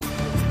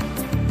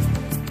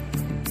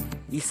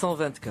Ils sont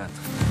 24.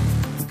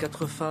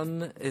 4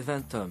 femmes et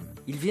 20 hommes.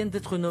 Ils viennent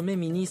d'être nommés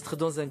ministres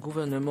dans un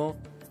gouvernement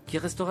qui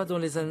restera dans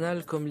les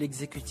annales comme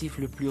l'exécutif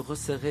le plus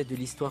resserré de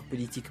l'histoire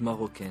politique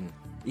marocaine.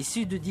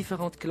 Issus de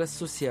différentes classes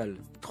sociales,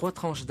 3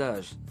 tranches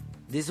d'âge,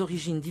 des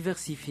origines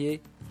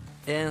diversifiées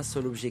et un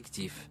seul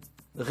objectif,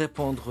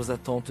 répondre aux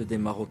attentes des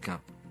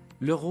Marocains.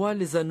 Le roi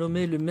les a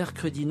nommés le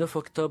mercredi 9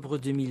 octobre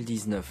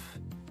 2019.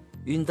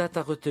 Une date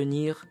à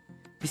retenir,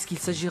 puisqu'il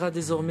s'agira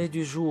désormais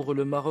du jour où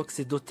le Maroc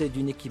s'est doté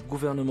d'une équipe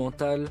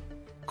gouvernementale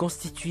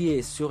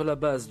constituée sur la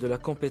base de la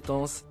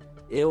compétence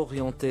et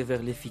orientée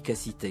vers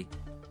l'efficacité.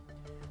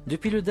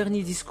 Depuis le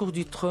dernier discours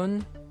du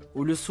trône,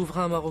 où le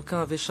souverain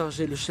marocain avait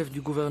chargé le chef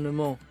du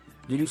gouvernement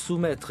de lui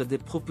soumettre des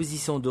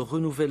propositions de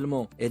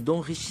renouvellement et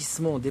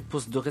d'enrichissement des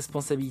postes de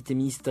responsabilité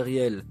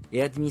ministérielle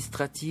et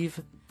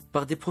administrative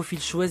par des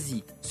profils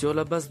choisis sur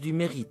la base du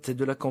mérite et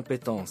de la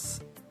compétence,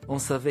 on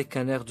savait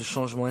qu'un air de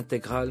changement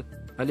intégral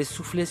allait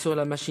souffler sur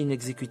la machine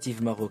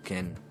exécutive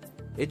marocaine.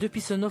 Et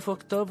depuis ce 9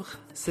 octobre,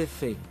 c'est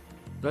fait.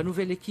 La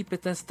nouvelle équipe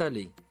est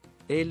installée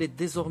et elle est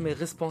désormais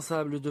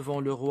responsable devant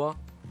le roi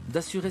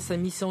d'assurer sa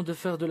mission de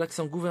faire de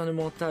l'action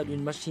gouvernementale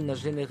une machine à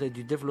générer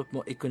du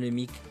développement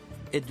économique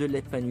et de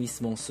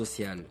l'épanouissement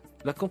social.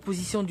 La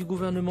composition du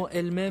gouvernement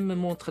elle-même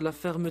montre la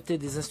fermeté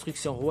des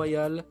instructions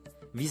royales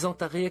visant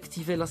à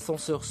réactiver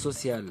l'ascenseur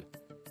social.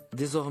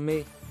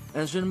 Désormais,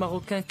 un jeune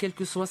Marocain, quelle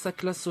que soit sa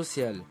classe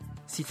sociale,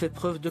 s'il fait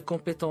preuve de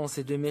compétence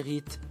et de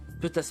mérite,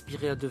 peut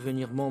aspirer à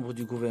devenir membre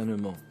du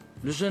gouvernement.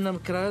 Le jeune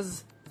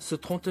Amkraz, ce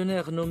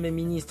trentenaire nommé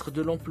ministre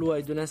de l'Emploi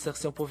et de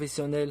l'Insertion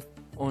professionnelle,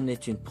 en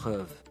est une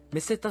preuve. Mais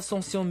cette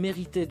ascension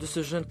méritée de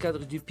ce jeune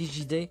cadre du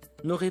PJD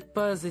n'aurait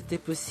pas été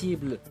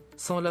possible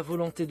sans la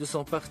volonté de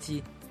son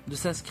parti de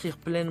s'inscrire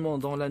pleinement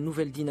dans la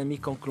nouvelle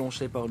dynamique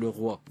enclenchée par le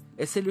roi.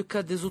 Et c'est le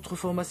cas des autres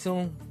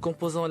formations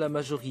composant la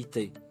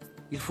majorité.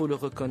 Il faut le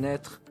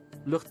reconnaître,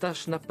 leur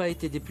tâche n'a pas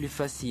été des plus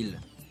faciles.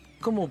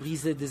 Comment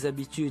briser des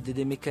habitudes et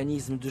des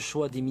mécanismes de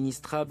choix des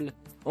ministrables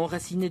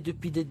enracinés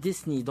depuis des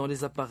décennies dans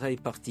les appareils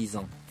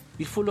partisans?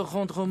 Il faut leur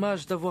rendre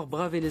hommage d'avoir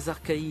bravé les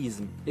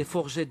archaïsmes et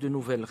forgé de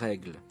nouvelles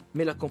règles.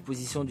 Mais la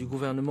composition du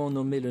gouvernement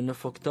nommé le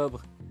 9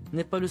 octobre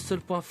n'est pas le seul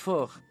point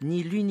fort,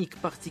 ni l'unique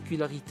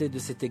particularité de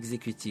cet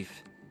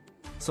exécutif.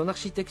 Son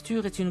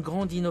architecture est une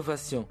grande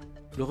innovation.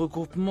 Le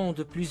regroupement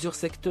de plusieurs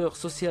secteurs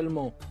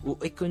socialement ou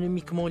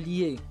économiquement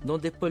liés dans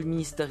des pôles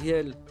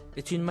ministériels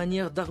est une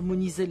manière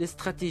d'harmoniser les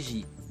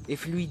stratégies et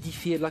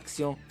fluidifier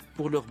l'action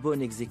pour leur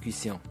bonne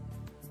exécution.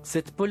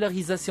 Cette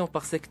polarisation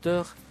par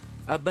secteur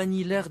a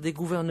banni l'ère des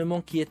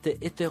gouvernements qui étaient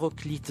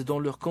hétéroclites dans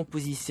leur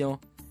composition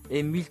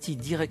et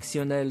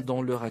multidirectionnels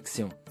dans leur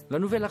action. La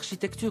nouvelle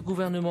architecture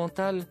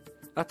gouvernementale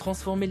a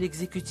transformé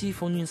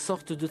l'exécutif en une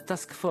sorte de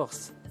task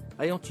force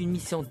ayant une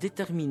mission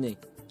déterminée,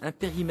 un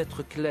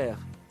périmètre clair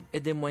et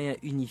des moyens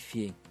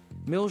unifiés.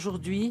 Mais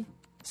aujourd'hui,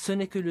 ce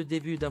n'est que le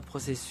début d'un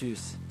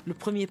processus, le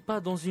premier pas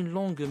dans une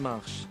longue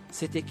marche.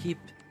 Cette équipe,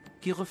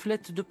 qui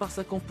reflète de par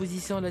sa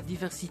composition la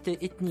diversité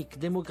ethnique,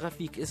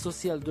 démographique et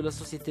sociale de la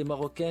société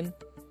marocaine,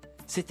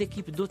 cette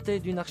équipe dotée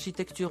d'une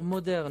architecture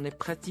moderne et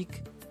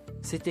pratique,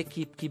 cette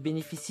équipe qui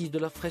bénéficie de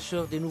la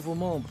fraîcheur des nouveaux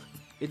membres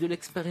et de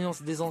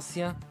l'expérience des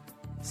anciens,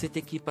 cette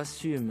équipe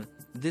assume,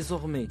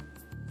 désormais,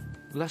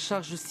 la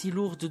charge si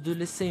lourde de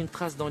laisser une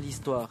trace dans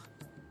l'histoire,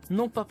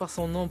 non pas par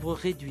son nombre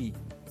réduit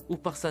ou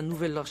par sa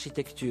nouvelle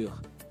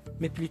architecture,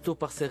 mais plutôt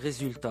par ses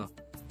résultats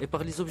et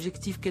par les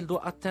objectifs qu'elle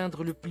doit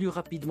atteindre le plus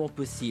rapidement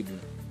possible.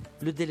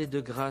 Le délai de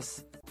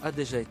grâce a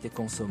déjà été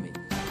consommé.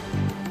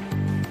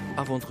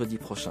 À vendredi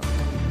prochain.